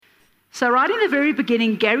So right in the very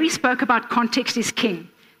beginning, Gary spoke about context is king.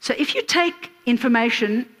 So if you take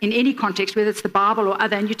information in any context, whether it's the Bible or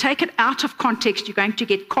other, and you take it out of context, you're going to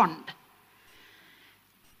get conned.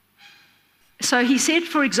 So he said,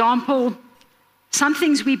 for example, some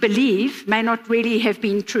things we believe may not really have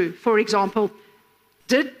been true. For example,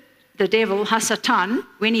 did the devil, Hasatan,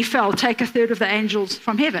 when he fell, take a third of the angels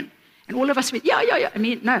from heaven? And all of us went, yeah. I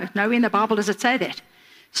mean, no, nowhere in the Bible does it say that.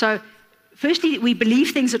 So firstly, we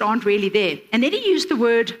believe things that aren't really there. And then he used the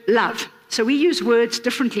word love. So we use words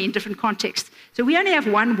differently in different contexts. So we only have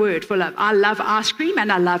one word for love. I love ice cream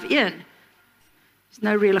and I love Ian. There's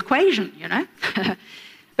no real equation, you know.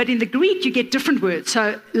 But in the Greek, you get different words.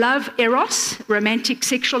 So love, eros, romantic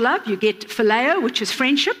sexual love. You get phileo, which is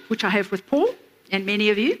friendship, which I have with Paul and many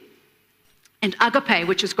of you. And agape,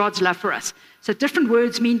 which is God's love for us. So different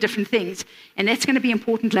words mean different things. And that's going to be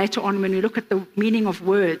important later on when we look at the meaning of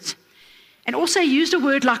words. And also he used a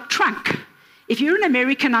word like trunk. If you're an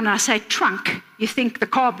American and I say trunk, you think the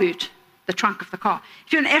car boot, the trunk of the car.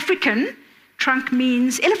 If you're an African, trunk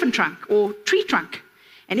means elephant trunk or tree trunk.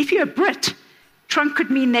 And if you're a Brit, trunk could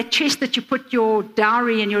mean that chest that you put your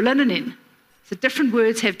dowry and your linen in. So different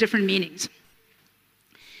words have different meanings.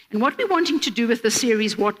 And what we're wanting to do with this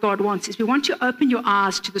series, What God Wants, is we want to open your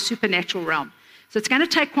eyes to the supernatural realm. So it's going to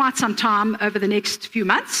take quite some time over the next few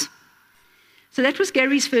months. So that was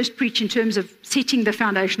Gary's first preach in terms of setting the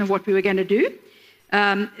foundation of what we were going to do.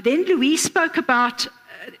 Then Louise spoke about,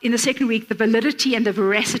 in the second week, the validity and the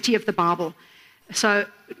veracity of the Bible. So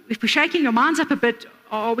if we're shaking your minds up a bit,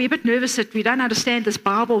 are we a bit nervous that we don't understand this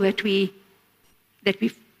Bible that we've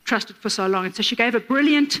trusted for so long? And so she gave a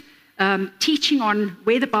brilliant teaching on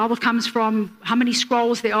where the Bible comes from, how many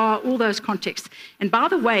scrolls there are, all those contexts. And by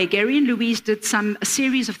the way, Gary and Louise did a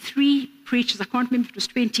series of 3 preachers, I can't remember if it was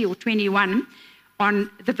 20 or 21, on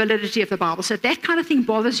the validity of the Bible. So if that kind of thing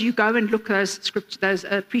bothers you, go and look those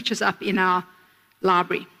preachers up in our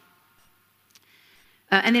library.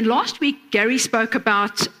 And then last week, Gary spoke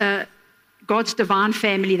about God's divine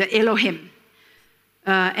family, the Elohim.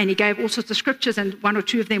 And he gave all sorts of scriptures, and 1 or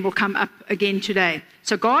 2 of them will come up again today.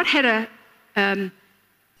 So God had a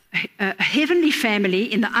heavenly family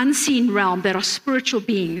in the unseen realm that are spiritual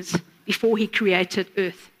beings before he created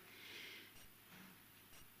earth.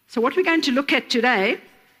 So what we're going to look at today,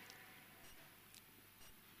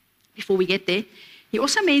 before we get there, he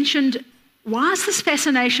also mentioned, why is this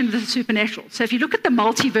fascination with the supernatural? So if you look at the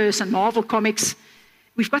multiverse and Marvel Comics,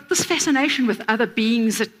 we've got this fascination with other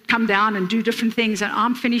beings that come down and do different things, and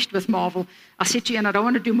I'm finished with Marvel. I said to Ian, I don't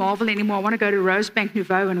want to do Marvel anymore. I want to go to Rosebank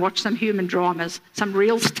Nouveau and watch some human dramas, some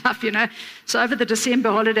real stuff, you know. So over the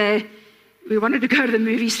December holiday, we wanted to go to the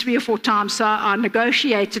movies 3 or 4 times, so I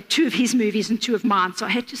negotiated 2 of his movies and 2 of mine. So I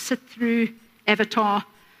had to sit through Avatar.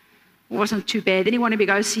 It wasn't too bad. Then he wanted me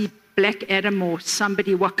to go see Black Adam or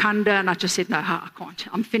somebody, Wakanda, and I just said, no, I can't.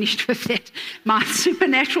 I'm finished with that. My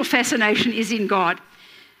supernatural fascination is in God.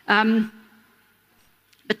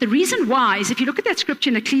 But the reason why is if you look at that scripture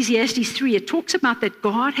in Ecclesiastes 3, it talks about that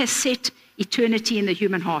God has set eternity in the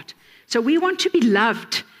human heart. So we want to be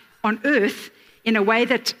loved on earth in a way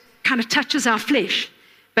that kind of touches our flesh,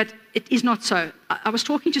 but it is not so. I was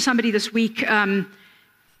talking to somebody this week, and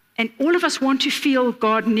all of us want to feel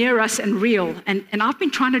God near us and real, and I've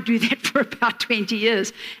been trying to do that for about 20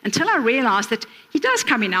 years until I realized that he does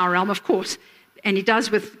come in our realm, of course, and he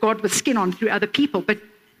does with God with skin on through other people, but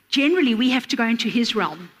generally, we have to go into his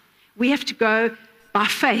realm. We have to go by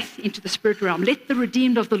faith into the spirit realm. Let the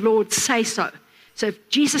redeemed of the Lord say so. So if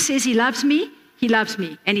Jesus says he loves me,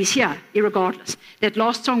 and he's here, irregardless. That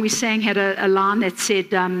last song we sang had a line that said,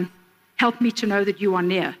 help me to know that you are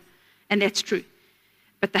near. And that's true.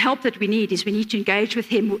 But the help that we need is we need to engage with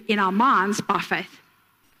him in our minds by faith.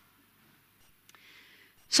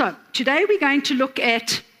 So today we're going to look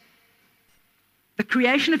at the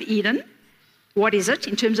creation of Eden. What is it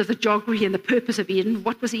in terms of the geography and the purpose of Eden?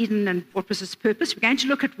 What was Eden and what was its purpose? We're going to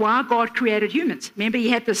look at why God created humans. Remember, he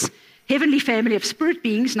had this heavenly family of spirit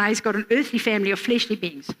beings. Now he's got an earthly family of fleshly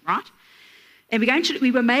beings, right? And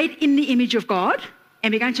we were made in the image of God,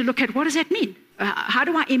 and we're going to look at what does that mean? How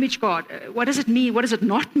do I image God? What does it mean? What does it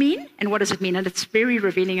not mean? And what does it mean? And it's very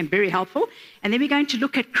revealing and very helpful. And then we're going to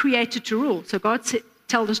look at created to rule. So God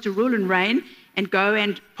tells us to rule and reign and go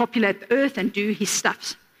and populate the earth and do his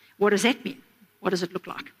stuffs. What does that mean? What does it look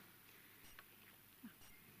like?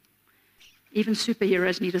 Even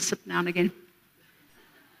superheroes need a sip now and again.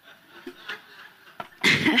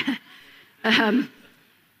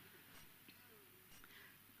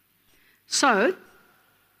 So,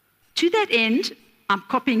 to that end, I'm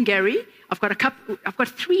copying Gary. I've got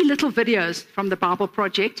 3 little videos from the Bible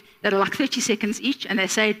Project that are like 30 seconds each, and they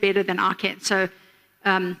say it better than I can. So,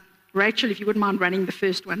 Rachel, if you wouldn't mind running the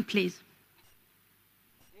first one, please.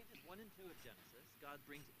 Pages 1 and 2 of Genesis, God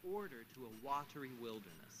brings order to a watery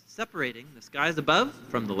wilderness, separating the skies above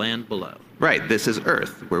from the land below. Right, this is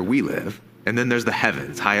earth, where we live. And then there's the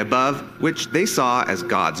heavens, high above, which they saw as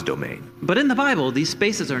God's domain. But in the Bible, these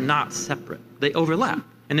spaces are not separate. They overlap.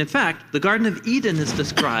 And in fact, the Garden of Eden is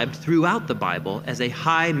described throughout the Bible as a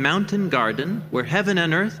high mountain garden where heaven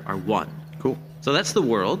and earth are one. Cool. So that's the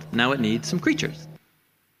world. Now it needs some creatures.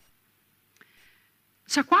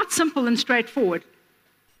 So quite simple and straightforward.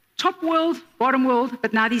 Top world, bottom world,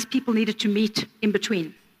 but now these people needed to meet in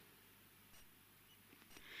between.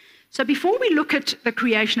 So before we look at the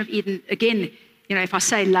creation of Eden, again, if I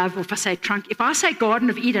say love or if I say trunk, if I say Garden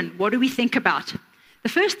of Eden, what do we think about? The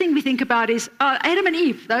first thing we think about is Adam and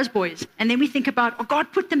Eve, those boys. And then we think about,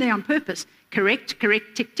 God put them there on purpose. Correct,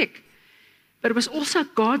 tick, tick. But it was also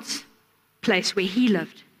God's place where he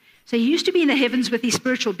lived. So he used to be in the heavens with these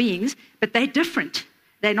spiritual beings, but they're different.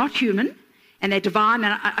 They're not human, and they're divine.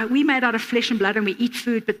 And we made out of flesh and blood, and we eat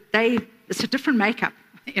food, but it's a different makeup,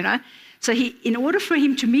 So in order for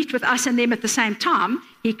him to meet with us and them at the same time,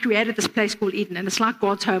 he created this place called Eden. And it's like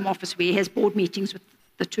God's home office where he has board meetings with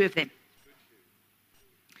the 2 of them.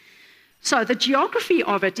 So the geography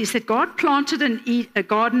of it is that God planted a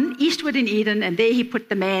garden eastward in Eden, and there he put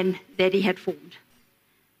the man that he had formed.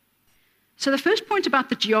 So the first point about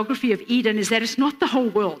the geography of Eden is that it's not the whole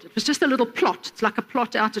world. It was just a little plot. It's like a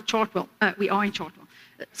plot out of Chartwell. We are in Chartwell.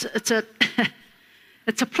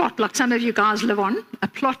 It's a plot like some of you guys live on. A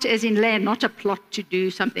plot as in land, not a plot to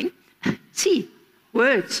do something. See,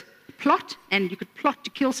 words, plot, and you could plot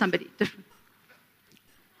to kill somebody. Different.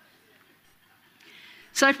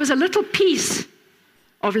 So it was a little piece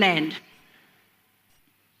of land.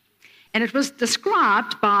 And it was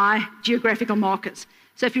described by geographical markers.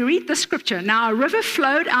 So if you read the scripture, now a river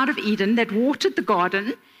flowed out of Eden that watered the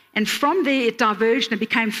garden, and from there it diverged and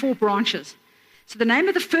became 4 branches. So the name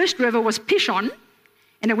of the first river was Pishon,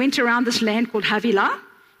 and it went around this land called Havilah,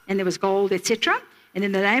 and there was gold, etc. And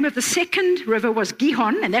then the name of the second river was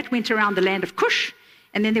Gihon, and that went around the land of Cush.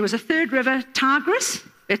 And then there was a third river, Tigris,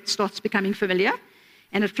 that starts becoming familiar,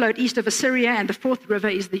 and it flowed east of Assyria, and the 4th river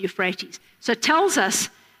is the Euphrates. So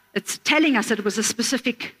it's telling us that it was a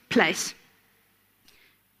specific place.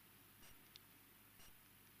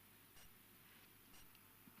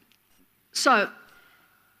 So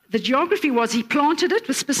the geography was he planted it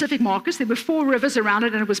with specific markers. There were 4 rivers around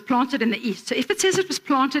it, and it was planted in the east. So if it says it was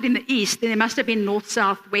planted in the east, then there must have been north,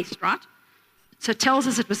 south, west, right? So it tells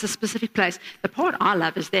us it was a specific place. The part I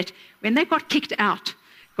love is that when they got kicked out,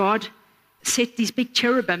 God set these big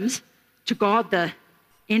cherubims to guard the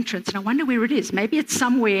entrance. And I wonder where it is. Maybe it's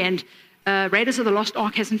somewhere, and Raiders of the Lost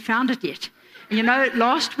Ark hasn't found it yet. And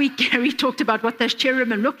last week Gary talked about what those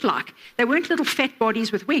cherubim looked like. They weren't little fat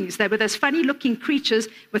bodies with wings. They were those funny-looking creatures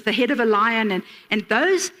with the head of a lion. And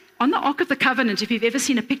those, on the Ark of the Covenant, if you've ever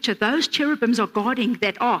seen a picture, those cherubims are guarding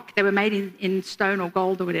that ark. They were made in stone or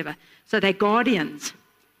gold or whatever. So they're guardians.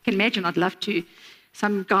 You can imagine, I'd love to.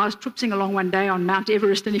 Some guy's troopsing along one day on Mount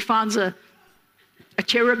Everest, and he finds a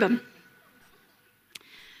cherubim.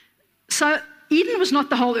 So Eden was not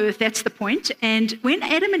the whole earth, that's the point. And when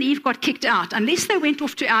Adam and Eve got kicked out, unless they went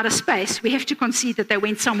off to outer space, we have to concede that they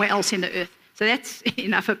went somewhere else in the earth. So that's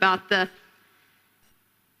enough about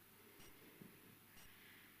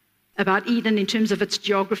Eden in terms of its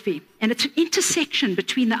geography. And it's an intersection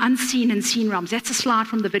between the unseen and seen realms. That's a slide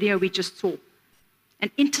from the video we just saw. An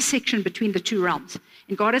intersection between the 2 realms.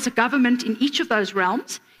 And God has a government in each of those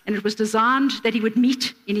realms, and it was designed that he would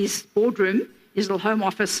meet in his boardroom, his little home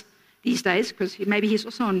office these days, because maybe he's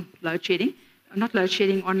also on load shedding. Not load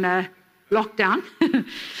shedding, on lockdown.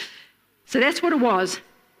 So that's what it was.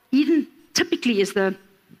 Eden typically is the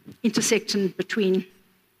intersection between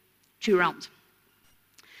 2 realms.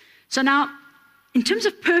 So now, in terms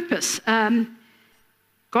of purpose,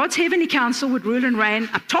 God's heavenly council would rule and reign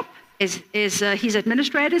up top as his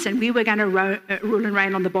administrators, and we were going to rule and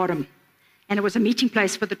reign on the bottom. And it was a meeting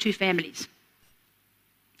place for the 2 families.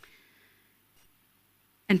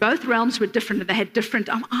 And both realms were different, and they had different,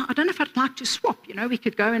 I don't know if I'd like to swap, we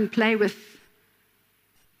could go and play with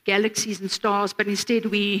galaxies and stars, but instead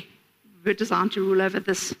we were designed to rule over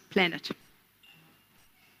this planet.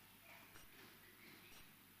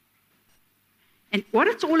 And what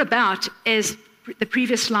it's all about, as the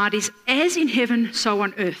previous slide, is as in heaven, so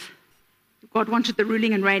on earth. God wanted the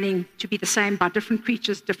ruling and reigning to be the same by different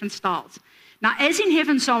creatures, different styles. Now, as in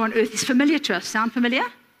heaven, so on earth is familiar to us. Sound familiar?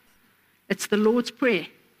 It's the Lord's Prayer.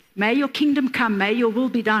 May your kingdom come, may your will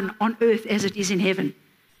be done on earth as it is in heaven.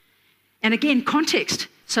 And again, context.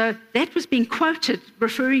 So that was being quoted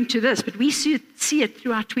referring to this, but we see it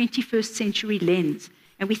through our 21st century lens,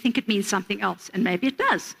 and we think it means something else, and maybe it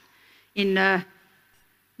does in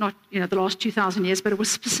not the last 2,000 years, but it was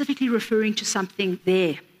specifically referring to something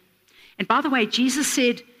there. And by the way, Jesus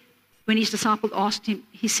said, when his disciples asked him,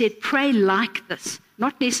 he said, pray like this,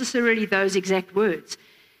 not necessarily those exact words.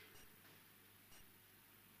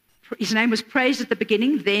 His name was praised at the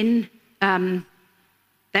beginning, then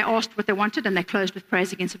they asked what they wanted, and they closed with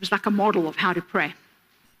praise again. So it was like a model of how to pray.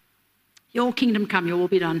 Your kingdom come, your will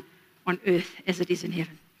be done on earth as it is in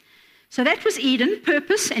heaven. So that was Eden,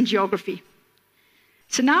 purpose and geography.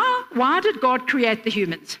 So now, why did God create the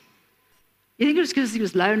humans? You think it was because he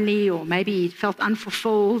was lonely, or maybe he felt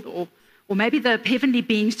unfulfilled, or maybe the heavenly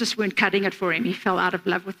beings just weren't cutting it for him. He fell out of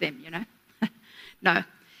love with them, No.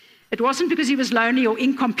 It wasn't because he was lonely or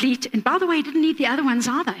incomplete. And by the way, he didn't need the other ones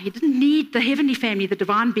either. He didn't need the heavenly family, the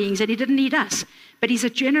divine beings, and he didn't need us. But he's a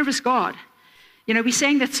generous God. We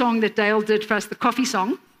sang that song that Dale did for us, the coffee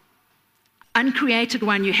song. Uncreated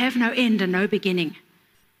one, you have no end and no beginning.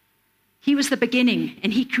 He was the beginning,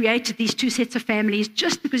 and he created these two sets of families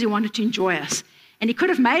just because he wanted to enjoy us. And he could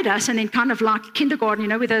have made us, and then kind of like kindergarten,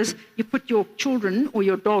 where those, you put your children or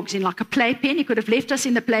your dogs in like a playpen. He could have left us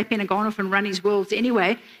in the playpen and gone off and run his worlds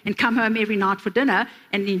anyway and come home every night for dinner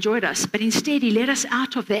and enjoyed us. But instead, he let us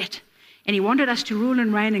out of that. And he wanted us to rule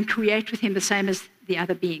and reign and create with him the same as the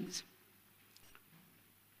other beings.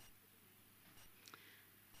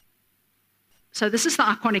 So this is the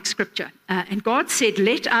iconic scripture. And God said,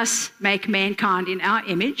 let us make mankind in our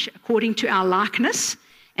image, according to our likeness,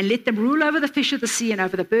 and let them rule over the fish of the sea and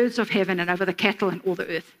over the birds of heaven and over the cattle and all the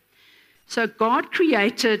earth. So God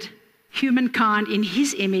created humankind in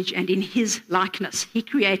his image and in his likeness. He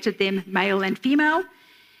created them male and female.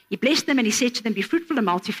 He blessed them and he said to them, be fruitful and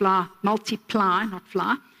multiply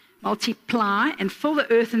and fill the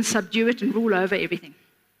earth and subdue it and rule over everything.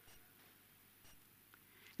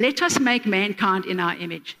 Let us make mankind in our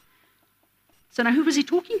image. So now who was he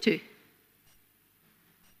talking to?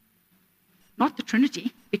 Not the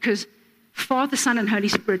Trinity, because Father, Son, and Holy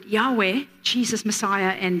Spirit, Yahweh, Jesus,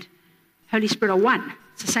 Messiah, and Holy Spirit are one.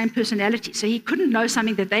 It's the same personality. So he couldn't know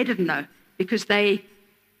something that they didn't know because they're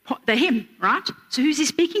him, right? So who's he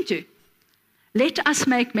speaking to? Let us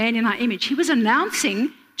make man in our image. He was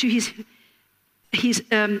announcing to his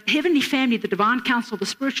heavenly family, the divine council, the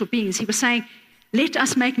spiritual beings. He was saying, let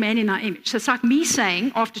us make man in our image. So it's like me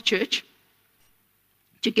saying after church,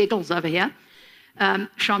 to giggles over here,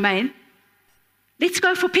 Charmaine, let's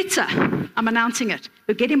go for pizza. I'm announcing it.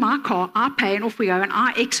 We get in my car, I pay, and off we go, and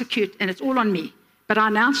I execute, and it's all on me. But I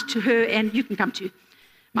announced to her, and you can come to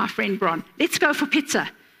my friend Bron, let's go for pizza.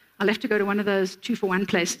 I'll have to go to one of those 2-for-1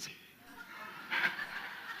 places.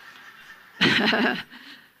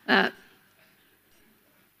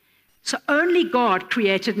 So only God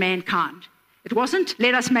created mankind. It wasn't,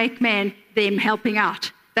 let us make man, them helping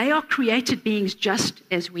out. They are created beings just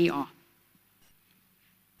as we are.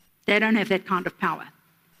 They don't have that kind of power.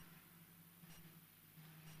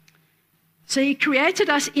 So he created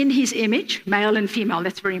us in his image, male and female.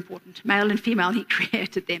 That's very important. Male and female, he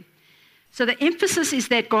created them. So the emphasis is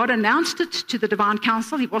that God announced it to the divine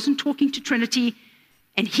council. He wasn't talking to Trinity,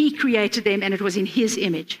 and he created them, and it was in his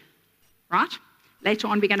image. Right? Later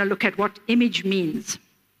on, we're going to look at what image means.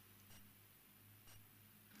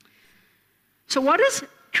 So what does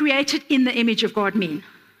created in the image of God mean?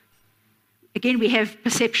 Again, we have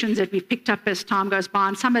perceptions that we've picked up as time goes by,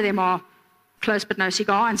 and some of them are close but no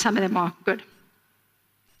cigar, and some of them are good.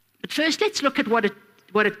 But first, let's look at what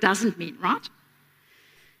it doesn't mean, right?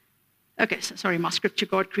 Okay, so sorry, my scripture,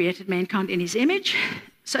 God created mankind in his image.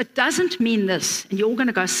 So it doesn't mean this, and you're all going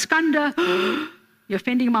to go, Skanda, you're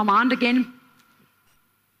offending my mind again.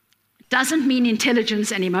 It doesn't mean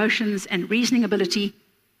intelligence and emotions and reasoning ability.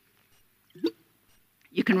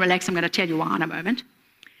 You can relax, I'm going to tell you why in a moment.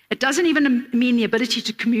 It doesn't even mean the ability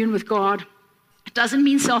to commune with God. It doesn't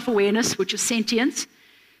mean self-awareness, which is sentience.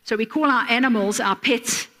 So we call our animals, our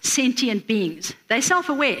pets, sentient beings. They're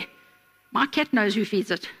self-aware. My cat knows who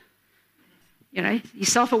feeds it.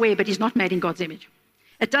 He's self-aware, but he's not made in God's image.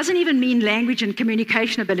 It doesn't even mean language and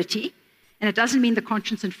communication ability, and it doesn't mean the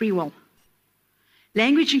conscience and free will.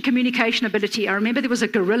 Language and communication ability. I remember there was a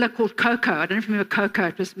gorilla called Coco. I don't know if you remember Coco.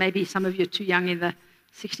 It was maybe some of you are too young in the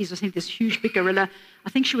 60s or something, this huge big gorilla. I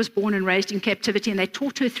think she was born and raised in captivity, and they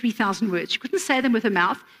taught her 3,000 words. She couldn't say them with her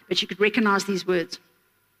mouth, but she could recognize these words.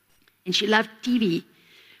 And she loved TV,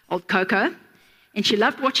 old Coco, and she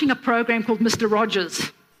loved watching a program called Mr.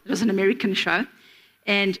 Rogers. It was an American show,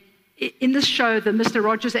 and in this show, the Mr.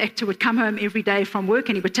 Rogers actor would come home every day from work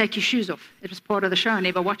and he would take his shoes off. It was part of the show. I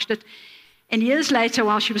never watched it. And years later,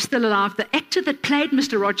 while she was still alive, the actor that played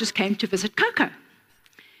Mr. Rogers came to visit Coco.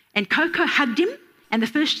 And Coco hugged him, and the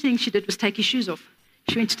first thing she did was take his shoes off.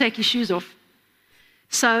 She went to take his shoes off.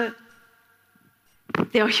 So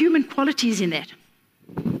there are human qualities in that.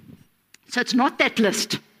 So it's not that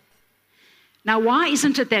list. Now, why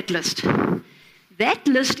isn't it that list? That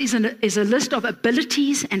list is a list of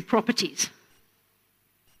abilities and properties.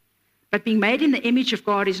 But being made in the image of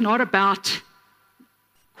God is not about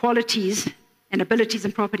qualities and abilities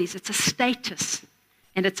and properties. It's a status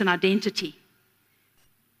and it's an identity.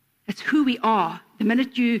 It's who we are. The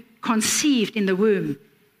minute you conceived in the womb,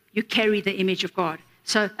 you carry the image of God.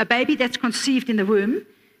 So a baby that's conceived in the womb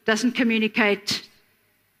doesn't communicate,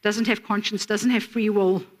 doesn't have conscience, doesn't have free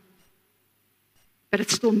will, but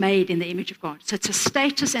it's still made in the image of God. So it's a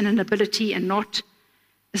status and an ability and not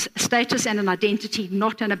a status and an identity,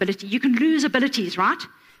 not an ability. You can lose abilities, right?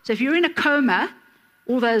 So if you're in a coma,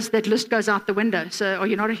 all that list goes out the window. So are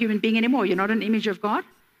you not a human being anymore? You're not an image of God?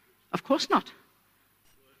 Of course not.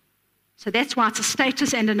 So that's why it's a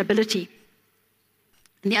status and an ability.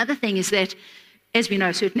 And the other thing is that, as we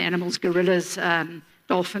know, certain animals, gorillas,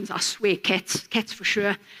 dolphins, I swear cats for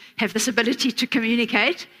sure, have this ability to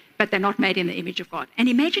communicate, but they're not made in the image of God. And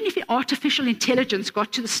imagine if artificial intelligence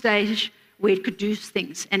got to the stage where it could do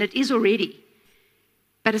things, and it is already,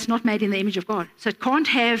 but it's not made in the image of God. So it can't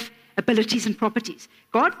have abilities and properties.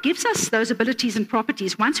 God gives us those abilities and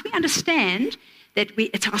properties once we understand that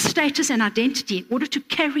it's our status and identity in order to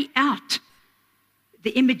carry out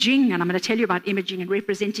the imaging, and I'm going to tell you about imaging and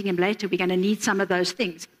representing Him later. We're going to need some of those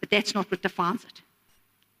things, but that's not what defines it.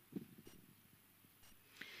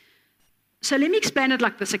 So let me explain it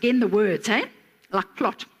like this. Again, the words, like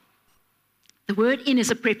plot. The word in is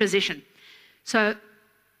a preposition. So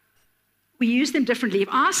we use them differently. If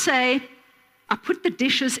I say, I put the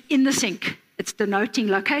dishes in the sink, it's denoting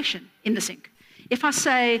location, in the sink. If I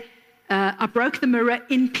say, I broke the mirror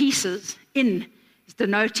in pieces, in is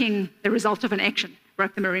denoting the result of an action,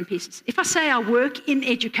 broke the mirror in pieces. If I say I work in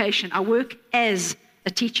education, I work as a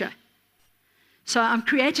teacher. So I'm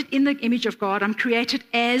created in the image of God, I'm created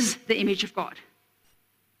as the image of God.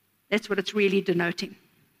 That's what it's really denoting.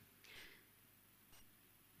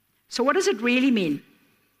 So what does it really mean?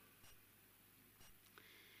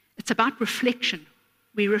 It's about reflection.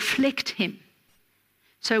 We reflect Him.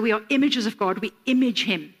 So we are images of God, we image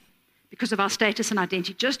Him. Because of our status and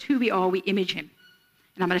identity, just who we are, we image Him.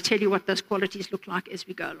 And I'm going to tell you what those qualities look like as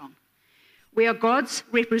we go along. We are God's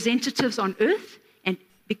representatives on earth, and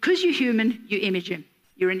because you're human, you image Him.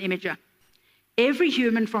 You're an imager. Every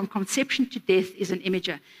human from conception to death is an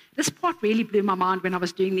imager. This part really blew my mind when I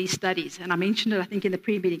was doing these studies, and I mentioned it, I think, in the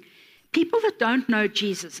pre-meeting. People that don't know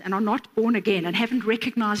Jesus and are not born again and haven't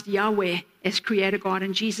recognized Yahweh as Creator God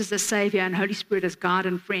and Jesus as Savior and Holy Spirit as God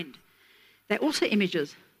and friend, they're also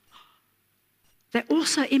images. They're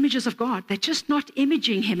also images of God. They're just not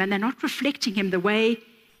imaging Him and they're not reflecting Him the way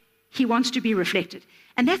He wants to be reflected.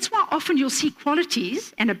 And that's why often you'll see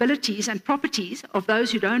qualities and abilities and properties of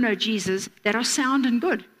those who don't know Jesus that are sound and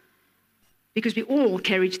good. Because we all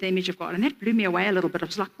carry the image of God. And that blew me away a little bit. I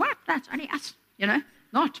was like, what? That's only us.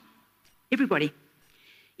 Not everybody.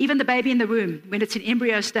 Even the baby in the womb, when it's in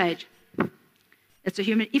embryo stage, it's a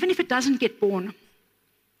human. Even if it doesn't get born,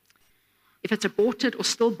 if it's aborted or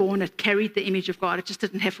stillborn, it carried the image of God. It just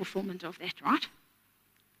didn't have fulfillment of that, right?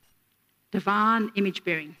 Divine image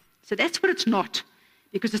bearing. So that's what it's not,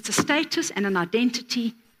 because it's a status and an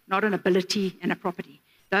identity, not an ability and a property.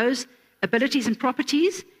 Those abilities and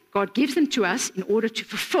properties, God gives them to us in order to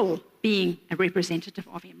fulfill being a representative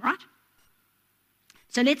of Him, right?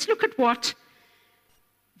 So let's look at what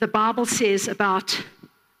the Bible says about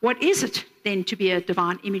what is it then to be a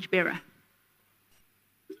divine image bearer.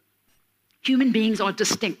 Human beings are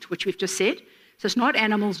distinct, which we've just said. So it's not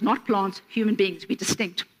animals, not plants, human beings. We're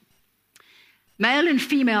distinct. Male and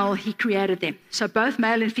female, He created them. So both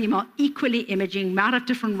male and female equally imaging, out of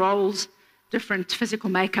different roles, different physical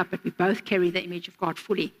makeup, but we both carry the image of God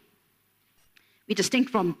fully. We're distinct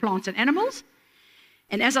from plants and animals.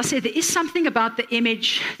 And as I said, there is something about the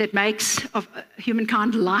image that makes of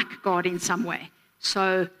humankind like God in some way.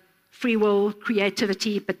 So free will,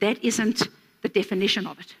 creativity, but that isn't the definition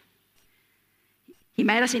of it. He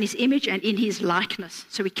made us in His image and in His likeness.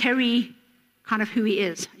 So we carry kind of who He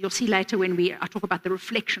is. You'll see later when I talk about the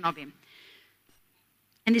reflection of Him.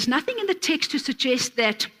 And there's nothing in the text to suggest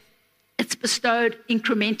that it's bestowed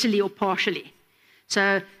incrementally or partially.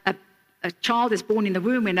 So a child is born in the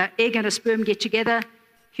womb when an egg and a sperm get together,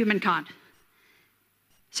 humankind.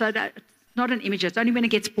 So Not an image. It's only when it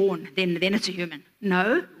gets born, then it's a human.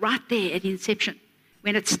 No, right there at inception,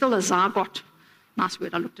 when it's still a zygote. Nice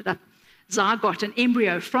word, I looked it up. Zygote, an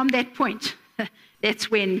embryo. From that point, that's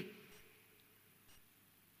when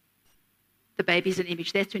the baby's an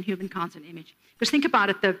image. That's when humankind's an image. Because think about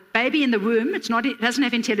it, the baby in the womb, it doesn't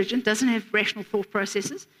have intelligence, doesn't have rational thought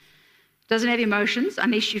processes, doesn't have emotions,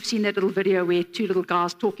 unless you've seen that little video where two little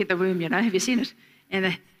guys talk in the womb, have you seen it? And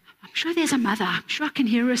I'm sure there's a mother. I'm sure I can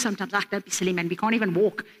hear her sometimes. Like, don't be silly, man. We can't even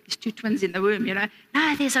walk. There's two twins in the womb,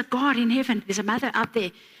 No, there's a God in heaven. There's a mother out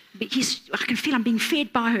there. I can feel I'm being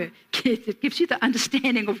fed by her. It gives you the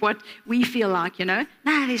understanding of what we feel like, No,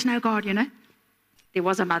 there's no God, There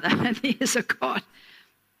was a mother and there's a God.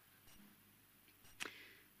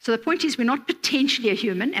 So the point is, we're not potentially a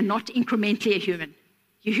human and not incrementally a human.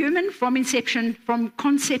 You're human from inception, from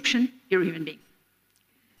conception, you're a human being.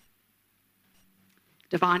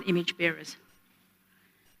 Divine image bearers.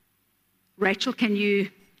 Rachel, can you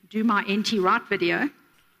do my NT Wright video,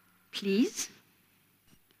 please?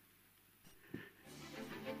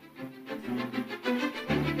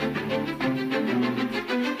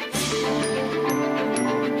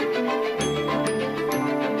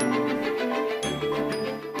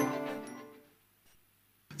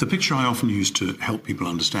 The picture I often use to help people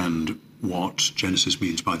understand what Genesis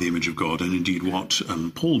means by the image of God, and indeed what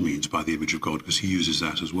Paul means by the image of God, because he uses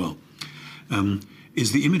that as well,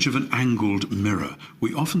 is the image of an angled mirror.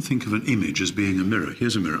 We often think of an image as being a mirror.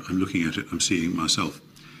 Here's a mirror. I'm looking at it. I'm seeing myself.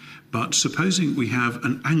 But supposing we have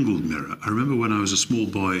an angled mirror. I remember when I was a small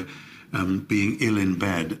boy being ill in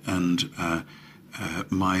bed, and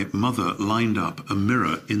my mother lined up a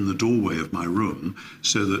mirror in the doorway of my room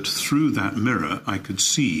so that through that mirror I could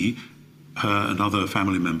see her and other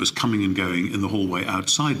family members coming and going in the hallway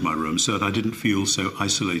outside my room, so that I didn't feel so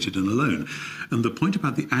isolated and alone. And the point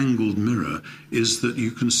about the angled mirror is that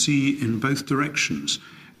you can see in both directions.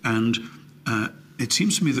 And it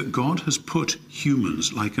seems to me that God has put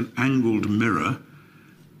humans like an angled mirror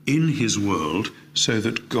in his world so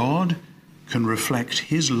that God can reflect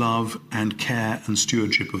his love and care and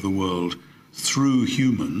stewardship of the world through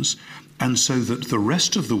humans, and so that the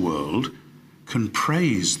rest of the world can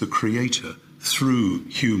praise the Creator through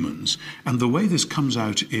humans. And the way this comes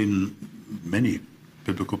out in many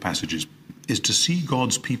biblical passages is to see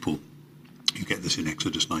God's people. You get this in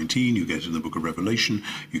Exodus 19, you get it in the book of Revelation,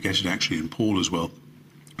 you get it actually in Paul as well.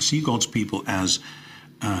 See God's people as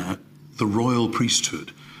the royal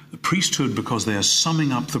priesthood. The priesthood, because they are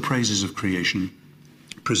summing up the praises of creation,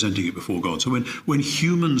 presenting it before God. So when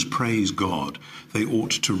humans praise God, they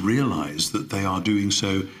ought to realize that they are doing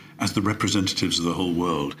so as the representatives of the whole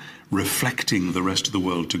world, reflecting the rest of the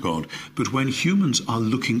world to God. But when humans are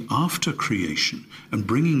looking after creation and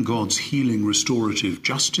bringing God's healing, restorative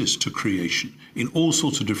justice to creation in all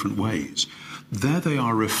sorts of different ways, there they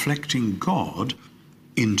are reflecting God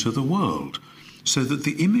into the world. So that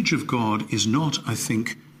the image of God is not, I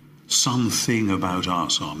think, something about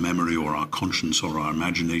us, our memory or our conscience or our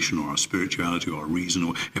imagination or our spirituality or our reason,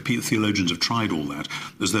 or theologians have tried all that,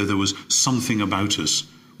 as though there was something about us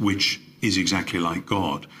which is exactly like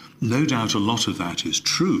God. No doubt a lot of that is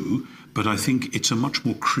true, but I think it's a much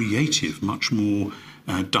more creative, much more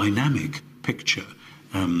dynamic picture.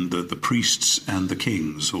 The priests and the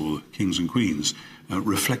kings, or kings and queens,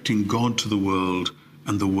 reflecting God to the world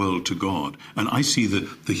and the world to God. And I see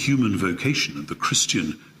the human vocation and the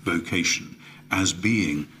Christian vocation as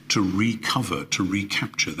being to recover, to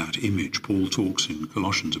recapture that image. Paul talks in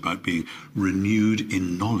Colossians about being renewed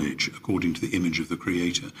in knowledge according to the image of the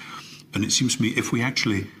Creator. And it seems to me if we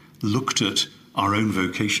actually looked at our own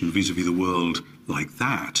vocation vis-a-vis the world like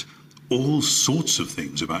that, all sorts of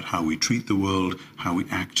things about how we treat the world, how we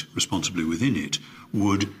act responsibly within it,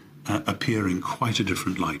 would appear in quite a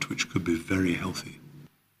different light, which could be very healthy.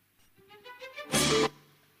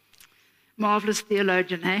 Marvelous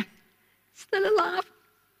theologian, eh? Still alive.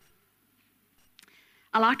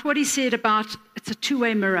 I liked what he said about it's a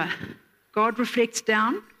two-way mirror. God reflects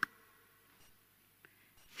down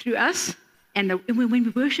through us, and when we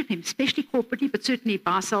worship him, especially corporately, but certainly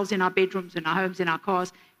by ourselves in our bedrooms, in our homes, in our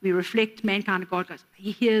cars, we reflect mankind, and God goes,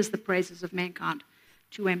 he hears the praises of mankind.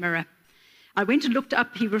 Two-way mirror. I went and looked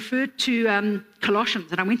up, he referred to Colossians,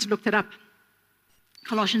 and I went and looked it up.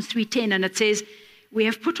 Colossians 3:10, and it says, we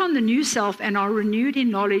have put on the new self and are renewed in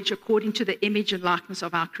knowledge according to the image and likeness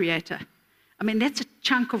of our Creator. I mean, that's a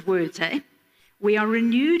chunk of words, eh? We are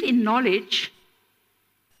renewed in knowledge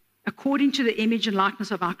according to the image and likeness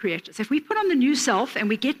of our Creator. So if we put on the new self and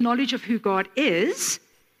we get knowledge of who God is,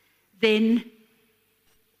 then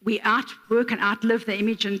we outwork and outlive the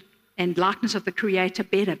image and likeness of the Creator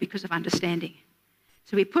better because of understanding.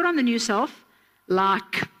 So we put on the new self,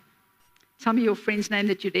 like some of your friends' name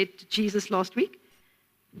that you led to Jesus last week.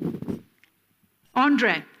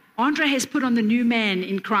 Andre has put on the new man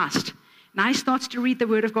in Christ. Now he starts to read the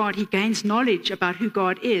Word of God. He gains knowledge about who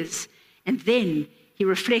God is. And then he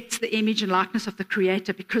reflects the image and likeness of the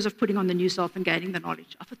Creator because of putting on the new self and gaining the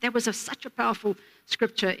knowledge. I thought that was such a powerful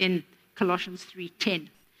scripture in Colossians 3:10.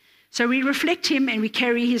 So we reflect him and we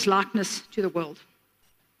carry his likeness to the world.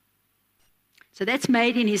 So that's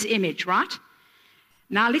made in his image, right?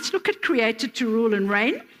 Now let's look at created to rule and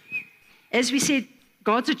reign. As we said,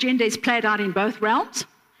 God's agenda is played out in both realms,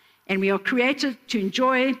 and we are created to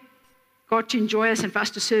enjoy God, to enjoy us, and for us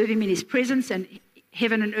to serve him in his presence, and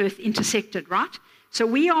heaven and earth intersected, right? So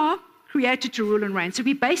we are created to rule and reign. So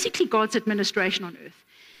we're basically God's administration on earth.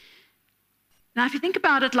 Now, if you think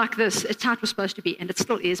about it like this, it's how it was supposed to be, and it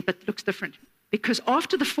still is, but it looks different. Because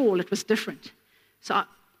after the fall, it was different. So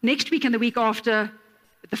next week and the week after,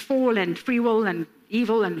 the fall and free will and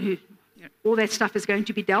evil and all that stuff is going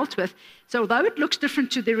to be dealt with. So although it looks different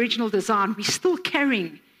to the original design, we're still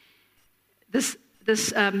carrying this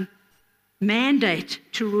mandate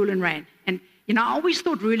to rule and reign. And, I always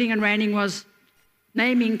thought ruling and reigning was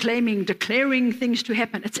naming, claiming, declaring things to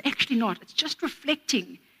happen. It's actually not. It's just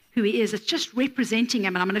reflecting who he is. It's just representing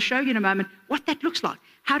him. And I'm going to show you in a moment what that looks like.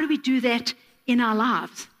 How do we do that in our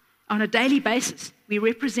lives on a daily basis? We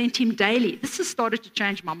represent him daily. This has started to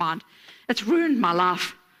change my mind. It's ruined my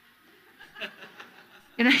life.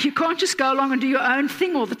 You can't just go along and do your own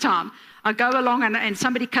thing all the time. I go along and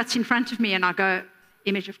somebody cuts in front of me and I go,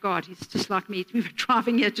 image of God. He's just like me. We were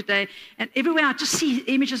driving here today and everywhere I just see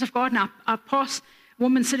images of God. Now I pass a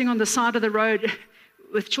woman sitting on the side of the road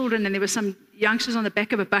with children, and there were some youngsters on the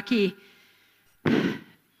back of a bakkie.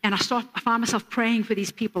 And I find myself praying for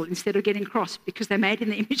these people instead of getting cross because they're made in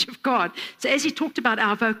the image of God. So as he talked about,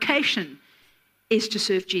 our vocation is to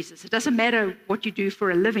serve Jesus. It doesn't matter what you do for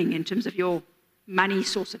a living in terms of your money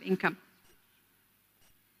source of income.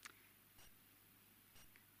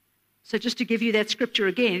 So just to give you that scripture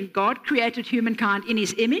again, God created humankind in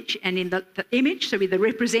his image, and in the image, so we're the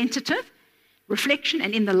representative, reflection,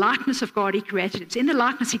 and in the likeness of God he created it. So in the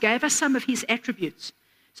likeness he gave us some of his attributes.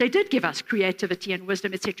 So he did give us creativity and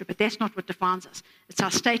wisdom, etc., but that's not what defines us. It's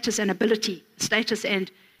our status and ability, status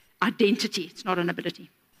and identity. It's not an ability.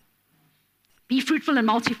 Be fruitful and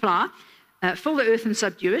multiply, fill the earth and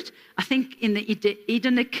subdue it. I think in the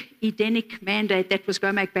Edenic mandate, that was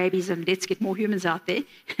go make babies and let's get more humans out there.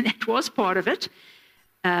 And that was part of it.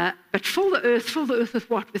 But fill the earth with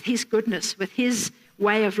what? With his goodness, with his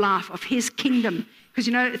way of life, of his kingdom. Because,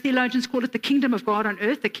 theologians call it the kingdom of God on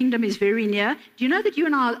earth. The kingdom is very near. Do you know that you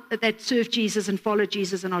and I that serve Jesus and follow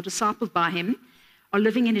Jesus and are discipled by him are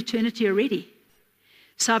living in eternity already?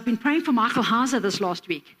 So I've been praying for Michael Heiser this last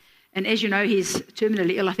week. And as you know, he's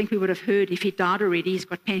terminally ill. I think we would have heard if he died already. He's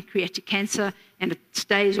got pancreatic cancer, and it's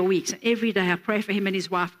days or weeks. And every day I pray for him and his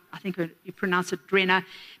wife. I think you pronounce it Drenna.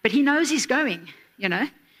 But he knows he's going,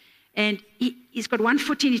 And he's got 1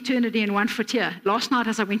 foot in eternity and 1 foot here. Last night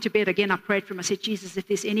as I went to bed, again, I prayed for him. I said, Jesus, if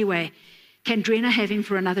there's any way, can Drenna have him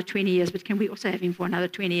for another 20 years? But can we also have him for another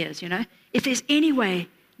 20 years, If there's any way,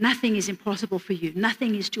 nothing is impossible for you.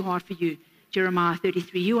 Nothing is too hard for you. Jeremiah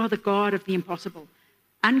 33, you are the God of the impossible.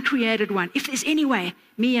 Uncreated one. If there's any way,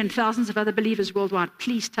 me and thousands of other believers worldwide,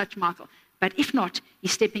 please touch Michael. But if not,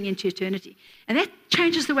 he's stepping into eternity. And that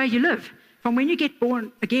changes the way you live. From when you get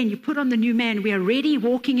born again, you put on the new man. We are already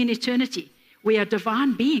walking in eternity. We are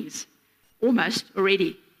divine beings, almost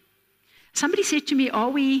already. Somebody said to me,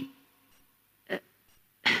 are we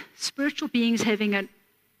spiritual beings having a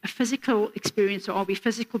physical experience, or are we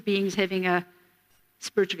physical beings having a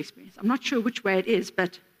spiritual experience? I'm not sure which way it is,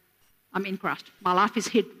 but I'm in Christ. My life is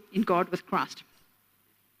hid in God with Christ.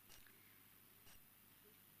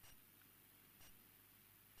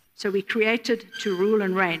 So we created to rule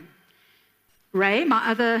and reign. Ray, my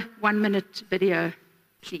other 1-minute video,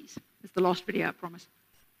 please. It's the last video, I promise.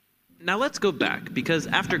 Now let's go back, because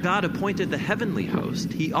after God appointed the heavenly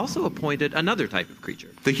host, he also appointed another type of creature.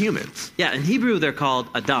 The humans. Yeah, in Hebrew they're called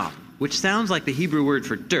Adam, which sounds like the Hebrew word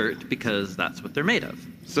for dirt, because that's what they're made of.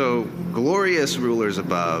 So, glorious rulers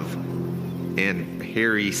above and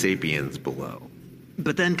hairy sapiens below.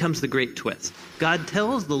 But then comes the great twist. God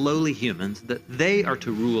tells the lowly humans that they are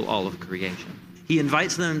to rule all of creation. He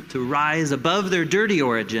invites them to rise above their dirty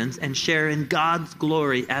origins and share in God's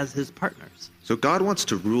glory as his partners. So God wants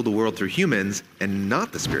to rule the world through humans and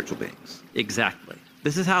not the spiritual beings. Exactly.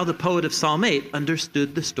 This is how the poet of Psalm 8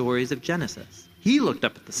 understood the stories of Genesis. He looked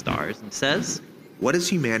up at the stars and says, "What is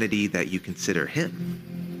humanity that you consider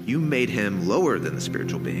him? You made him lower than the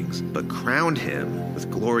spiritual beings, but crowned him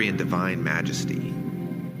with glory and divine majesty.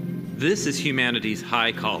 This is humanity's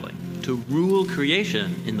high calling, to rule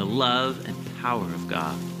creation in the love and power of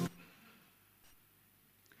God.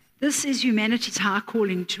 This is humanity's high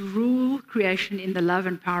calling, to rule creation in the love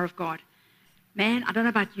and power of God. Man, I don't know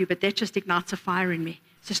about you, but that just ignites a fire in me.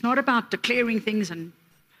 So it's not about declaring things and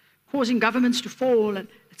causing governments to fall.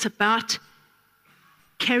 It's about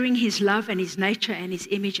carrying his love and his nature and his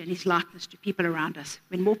image and his likeness to people around us.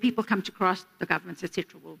 When more people come to Christ, the governments,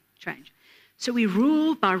 etc., will change. So we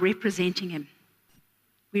rule by representing him.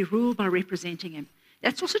 We rule by representing him.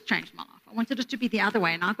 That's also changed my life. I wanted it to be the other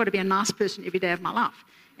way, and I've got to be a nice person every day of my life.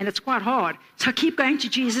 And it's quite hard. So I keep going to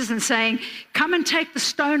Jesus and saying, come and take the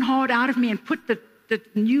stone heart out of me and put the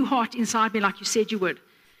new heart inside me like you said you would.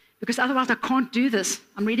 Because otherwise I can't do this.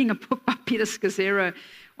 I'm reading a book by Peter Scazzero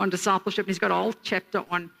on discipleship, and he's got a whole chapter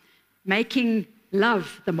on making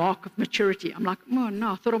love the mark of maturity. I'm like, oh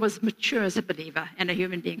no, I thought I was mature as a believer and a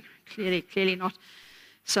human being. Clearly not.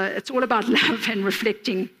 So it's all about love and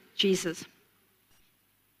reflecting Jesus.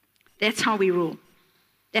 That's how we rule.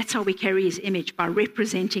 That's how we carry his image, by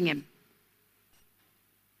representing him.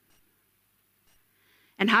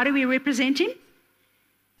 And how do we represent him?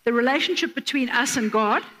 The relationship between us and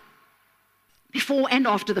God, before and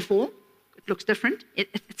after the fall, it looks different.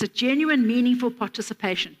 It's a genuine, meaningful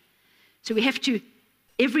participation. So we have to,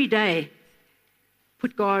 every day,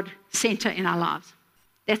 put God center in our lives.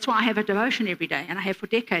 That's why I have a devotion every day, and I have for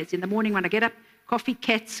decades. In the morning when I get up, coffee,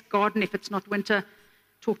 cats, garden, if it's not winter,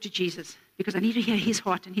 talk to Jesus, because I need to hear his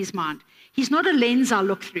heart and his mind. He's not a lens I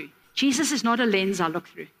look through. Jesus is not a lens I look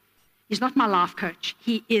through. He's not my life coach.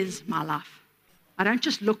 He is my life. I don't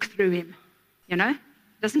just look through him, you know?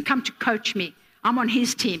 He doesn't come to coach me. I'm on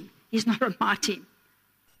his team. He's not on my team.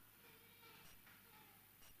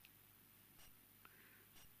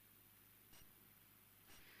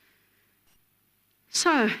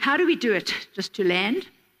 So, how do we do it? Just to land?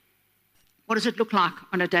 What does it look like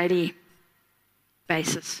on a daily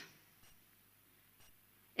basis?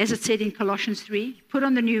 As it said in Colossians 3, you put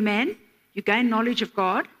on the new man, you gain knowledge of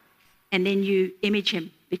God, and then you image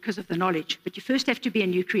him because of the knowledge. But you first have to be a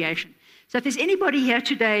new creation. So if there's anybody here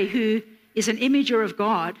today who is an imager of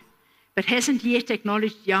God, but hasn't yet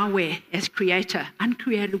acknowledged Yahweh as creator,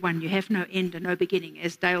 uncreated one, you have no end and no beginning,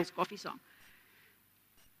 as Dale's coffee song.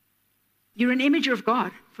 You're an imager of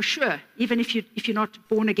God, for sure, even if you're not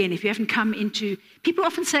born again, if you haven't come into... People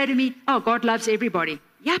often say to me, oh, God loves everybody.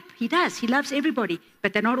 Yep, he does. He loves everybody,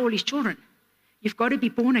 but they're not all his children. You've got to be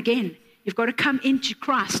born again. You've got to come into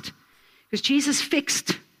Christ. Because Jesus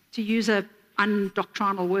fixed, to use an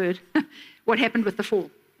undoctrinal word, what happened with the fall.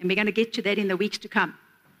 And we're going to get to that in the weeks to come.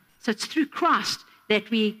 So it's through Christ that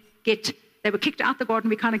they were kicked out the garden,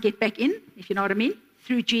 we kind of get back in, if you know what I mean,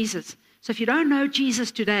 through Jesus. So if you don't know Jesus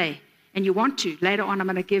today, and you want to, later on I'm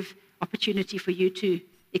going to give opportunity for you to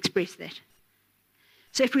express that.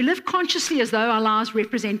 So if we live consciously as though our lives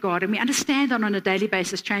represent God, and we understand that on a daily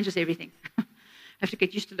basis, changes everything. I have to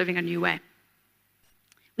get used to living a new way.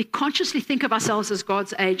 We consciously think of ourselves as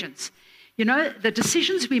God's agents. You know, the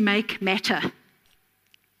decisions we make matter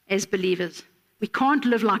as believers. We can't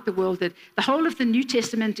live like the world did. The whole of the New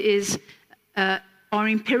Testament are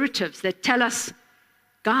imperatives that tell us,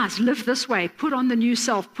 guys, live this way, put on the new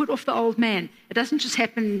self, put off the old man. It doesn't just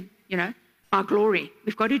happen, by glory.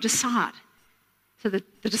 We've got to decide. So the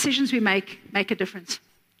decisions we make a difference.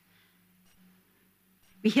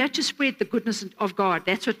 We're here to spread the goodness of God.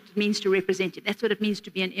 That's what it means to represent it. That's what it means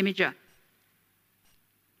to be an imager.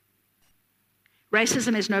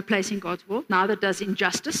 Racism has no place in God's world, neither does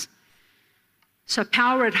injustice. So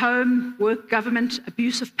power at home, work, government,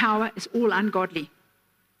 abuse of power is all ungodly.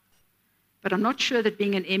 But I'm not sure that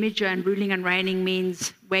being an imager and ruling and reigning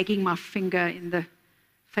means wagging my finger in the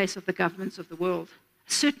face of the governments of the world.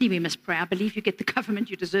 Certainly we must pray. I believe you get the government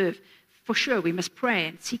you deserve. For sure, we must pray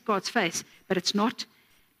and seek God's face. But it's not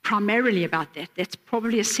primarily about that. That's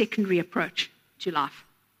probably a secondary approach to life.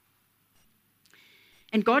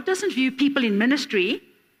 And God doesn't view people in ministry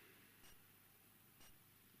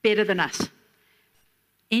better than us.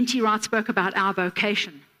 N.T. Wright spoke about our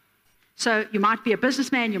vocation. So you might be a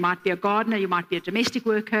businessman, you might be a gardener, you might be a domestic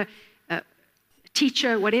worker, a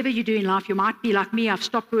teacher, whatever you do in life. You might be like me. I've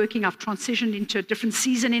stopped working. I've transitioned into a different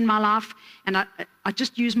season in my life. And I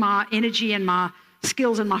just use my energy and my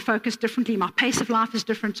skills and my focus differently. My pace of life is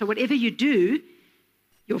different. So whatever you do,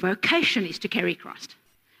 your vocation is to carry Christ.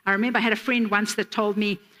 I remember I had a friend once that told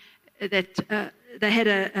me that they had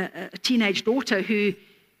a teenage daughter who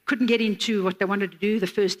couldn't get into what they wanted to do the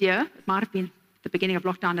first year. It might have been the beginning of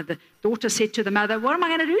lockdown, and the daughter said to the mother, what am I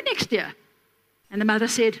going to do next year? And the mother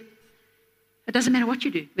said, It doesn't matter what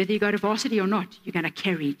you do, whether you go to varsity or not, you're going to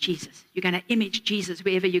carry Jesus. You're going to image Jesus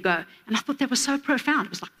wherever you go. And I thought that was so profound. It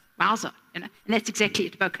was like, wowza, and that's exactly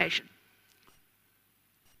it, vocation.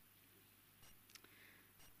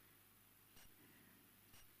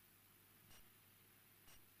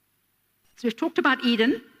 So we've talked about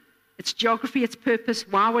Eden, its geography, its purpose.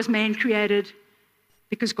 Why was man created?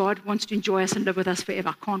 Because God wants to enjoy us and live with us forever.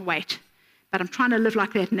 I can't wait. But I'm trying to live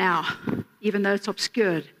like that now, even though it's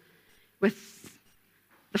obscured with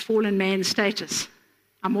the fallen man status.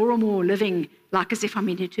 I'm more and more living like as if I'm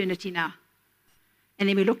in eternity now. And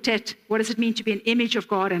then we looked at what does it mean to be an image of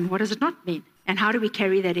God and what does it not mean? And how do we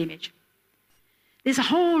carry that image? There's a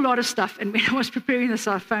whole lot of stuff. And when I was preparing this,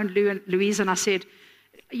 I phoned Louise and I said,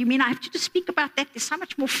 you mean I have to just speak about that? There's so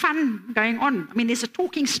much more fun going on. I mean, there's a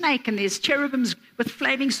talking snake and there's cherubims with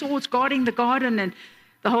flaming swords guarding the garden and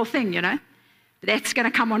the whole thing, That's going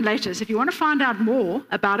to come on later. So if you want to find out more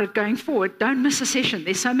about it going forward, don't miss a session.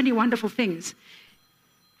 There's so many wonderful things.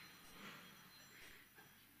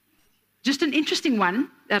 Just an interesting one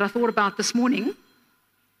that I thought about this morning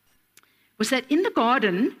was that in the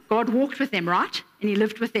garden, God walked with them, right? And he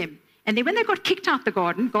lived with them. And then when they got kicked out the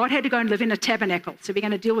garden, God had to go and live in a tabernacle. So we're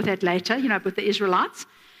going to deal with that later, with the Israelites.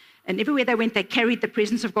 And everywhere they went, they carried the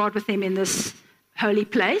presence of God with them in this holy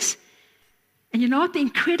place. And you know what the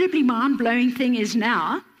incredibly mind-blowing thing is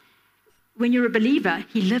now? When you're a believer,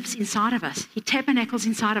 he lives inside of us. He tabernacles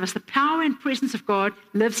inside of us. The power and presence of God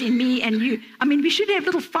lives in me and you. I mean, we should have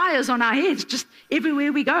little fires on our heads just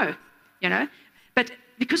everywhere we go, But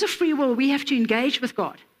because of free will, we have to engage with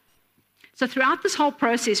God. So throughout this whole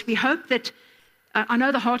process, we hope that, I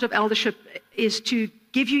know the heart of eldership is to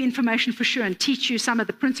give you information for sure and teach you some of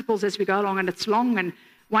the principles as we go along. And it's long and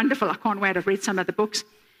wonderful. I can't wait. I've read some of the books.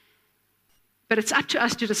 But it's up to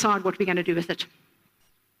us to decide what we're going to do with it.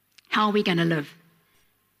 How are we going to live?